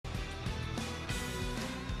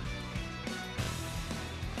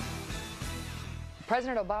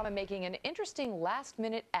President Obama making an interesting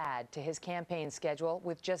last-minute add to his campaign schedule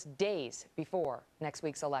with just days before next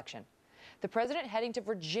week's election. The president heading to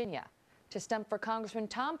Virginia to stump for Congressman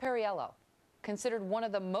Tom Periello, considered one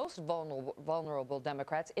of the most vulnerable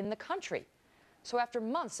Democrats in the country. So after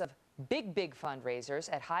months of big fundraisers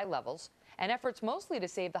at high levels and efforts mostly to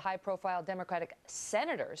save the high-profile Democratic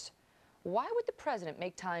senators, why would the president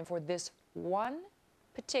make time for this one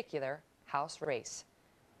particular House race?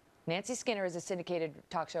 Nancy Skinner is a syndicated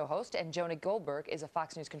talk show host, and Jonah Goldberg is a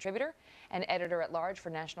Fox News contributor and editor-at-large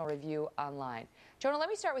for National Review Online. Jonah, let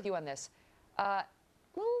me start with you on this. Little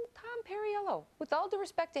Tom Periello, with all due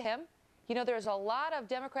respect to him, you know, there's a lot of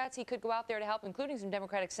Democrats he could go out there to help, including some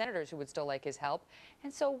Democratic senators who would still like his help.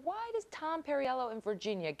 And so why does Tom Periello in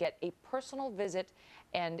Virginia get a personal visit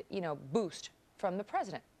and, you know, boost from the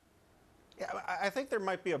president? Yeah, I think there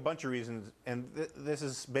might be a bunch of reasons, and this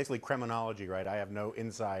is basically criminology, right? I have no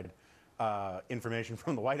inside information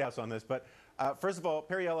from the White House on this, but first of all,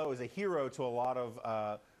 Periello is a hero to a lot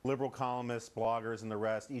of liberal columnists, bloggers, and the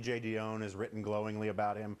rest. E.J. Dionne has written glowingly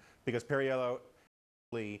about him because Periello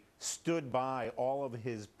stood by all of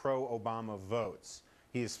his pro-Obama votes.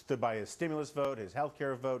 He stood by his stimulus vote, his health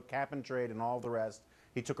care vote, cap and trade, and all the rest.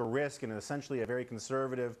 He took a risk in essentially a very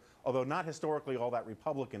conservative, although not historically all that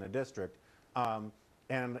Republican, a district.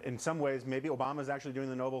 And in some ways, maybe Obama's actually doing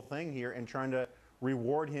the noble thing here and trying to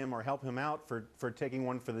reward him or help him out for taking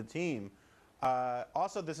one for the team.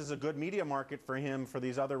 Also, this is a good media market for him for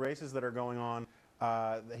these other races that are going on.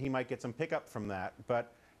 He might get some pickup from that.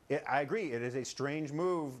 But I agree, it is a strange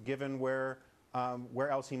move given where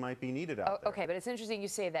else he might be needed out there. Okay, but it's interesting you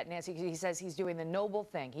say that, Nancy. He says he's doing the noble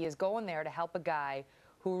thing. He is going there to help a guy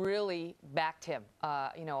who really backed him,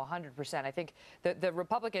 you know, 100%. I think the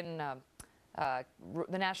Republican,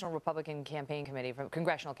 the National Republican Campaign Committee, from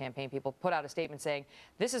congressional campaign people, put out a statement saying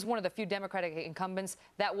this is one of the few Democratic incumbents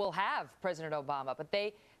that will have President Obama. But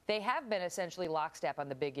they have been essentially lockstep on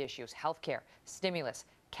the big issues: health care, stimulus,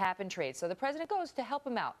 cap and trade. So the president goes to help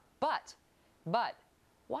him out. But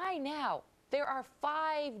why now? There are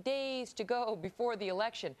 5 days to go before the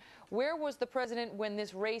election. Where was the president when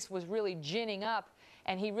this race was really ginning up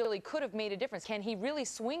and he really could have made a difference? Can he really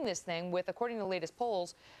swing this thing with, according to the latest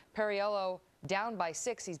polls, Periello down by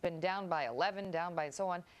 6, he's been down by 11, down by so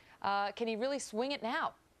on. Can he really swing it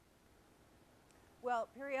now? Well,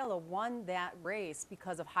 Periello won that race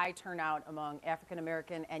because of high turnout among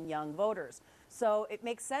African-American and young voters. So it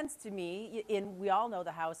makes sense to me, we all know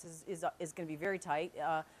the House is going to be very tight,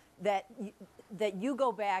 that you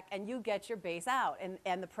go back and you get your base out,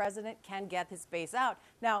 and the president can get his base out.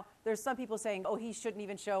 Now, there's some people saying, oh, he shouldn't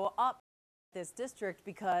even show up this district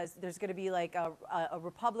because there's going to be like a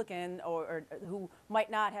Republican or who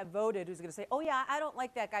might not have voted who's going to say, oh yeah, I don't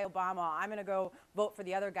like that guy Obama, I'm going to go vote for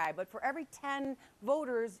the other guy. But for every 10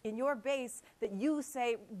 voters in your base that you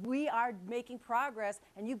say we are making progress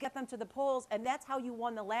and you get them to the polls, and that's how you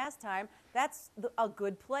won the last time, that's a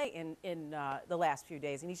good play in the last few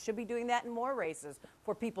days, and he should be doing that in more races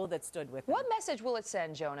for people that stood with him. What message will it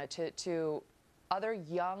send, Jonah, to other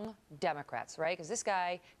young Democrats, right? Because this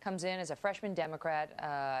guy comes in as a freshman Democrat.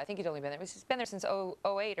 I think he's only been there. He's been there since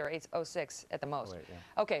 08 or 06 at the most. 08,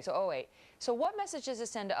 yeah. Okay, so 08. So what message does it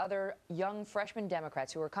send to other young freshman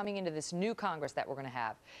Democrats who are coming into this new Congress that we're going to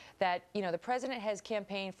have? That, you know, the president has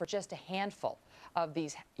campaigned for just a handful of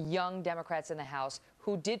these young Democrats in the House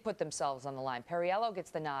who did put themselves on the line. Periello gets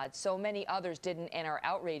the nod. So many others didn't, and are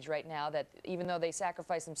outraged right now that even though they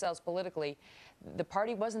sacrificed themselves politically, the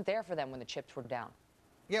party wasn't there for them when the chips were down.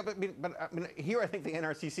 Yeah, but I mean, here I think the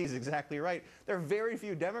NRCC is exactly right. There are very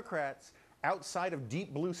few Democrats outside of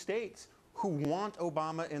deep blue states who want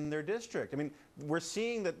Obama in their district. I mean, we're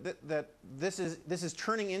seeing that this is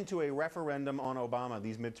turning into a referendum on Obama,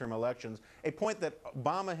 these midterm elections, a point that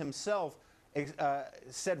Obama himself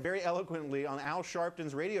said very eloquently on Al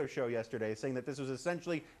Sharpton's radio show yesterday, saying that this was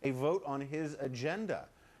essentially a vote on his agenda.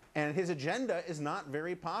 And his agenda is not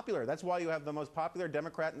very popular. That's why you have the most popular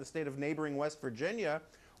Democrat in the state of neighboring West Virginia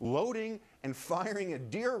loading and firing a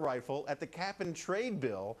deer rifle at the cap and trade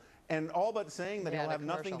bill, and all but saying that he'll have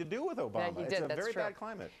nothing to do with Obama. Yeah, it's a very bad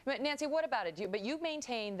climate. But Nancy, what about it? But you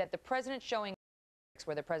maintain that the president showing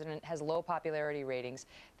where the president has low popularity ratings,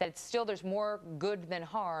 that it's still there's more good than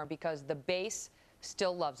harm because the base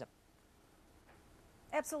still loves him.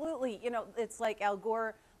 Absolutely. You know, it's like Al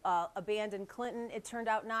Gore abandoned Clinton. It turned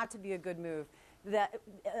out not to be a good move.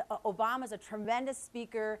 Obama's a tremendous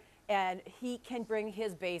speaker, and he can bring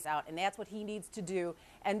his base out, and that's what he needs to do.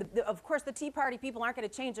 And of course, the Tea Party people aren't going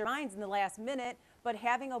to change their minds in the last minute, but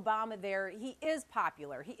having Obama there, he is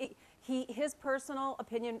popular. His personal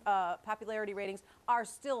opinion popularity ratings are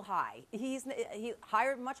still high. He's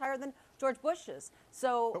much higher than George Bush's.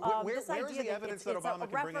 So where this is idea the evidence that Obama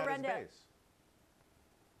can bring out his base?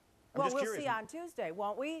 Well, we'll see on Tuesday,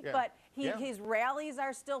 won't we? Yeah. But Yeah. his rallies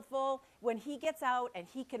are still full. When he gets out and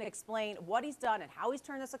he can explain what he's done and how he's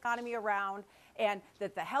turned this economy around, and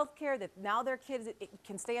that the health care, that now their kids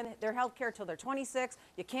can stay in their health care till they're 26,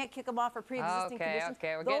 you can't kick them off for pre-existing conditions.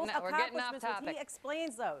 Okay, we're those getting off topic. When he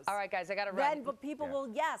explains those. All right, guys, I got to run. Then people will,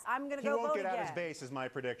 yes, I'm going to He go vote won't get again. out his base, is my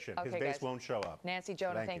prediction. Okay, His base guys. won't show up. Nancy,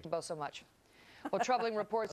 Jonah, thank you you both so much. Well, troubling reports.